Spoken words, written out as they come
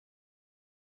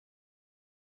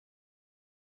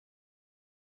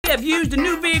have used and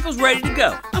new vehicles ready to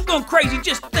go. I'm going crazy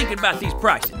just thinking about these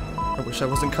prices. I wish I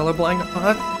wasn't colorblind.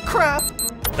 Crap!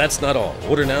 That's not all.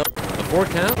 Order now. The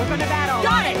forecast. We're gonna battle.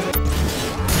 Got it!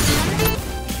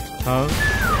 Huh?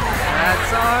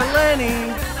 That's our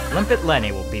Lenny! Limpet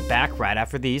Lenny will be back right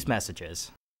after these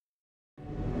messages.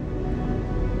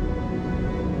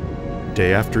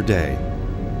 Day after day,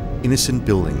 innocent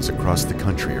buildings across the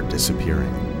country are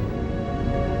disappearing.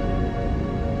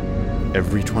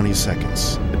 Every 20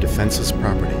 seconds, a defenseless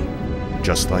property,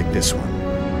 just like this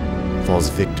one, falls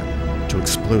victim to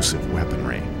explosive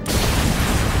weaponry.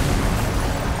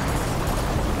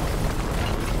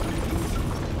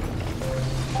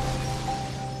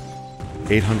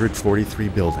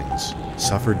 $843 buildings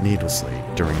suffered needlessly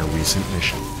during a recent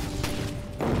mission,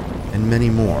 and many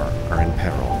more are in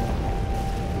peril.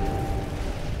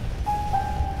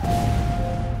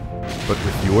 But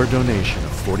with your donation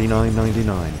of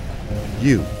 $49.99,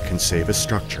 you can save a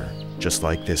structure just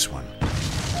like this one.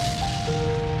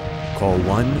 Call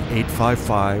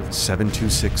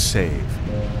 1-855-726-SAVE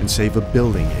and save a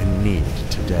building in need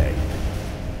today.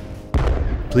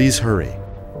 Please hurry.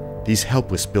 These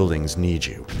helpless buildings need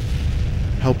you.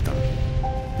 Help them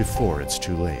before it's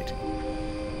too late.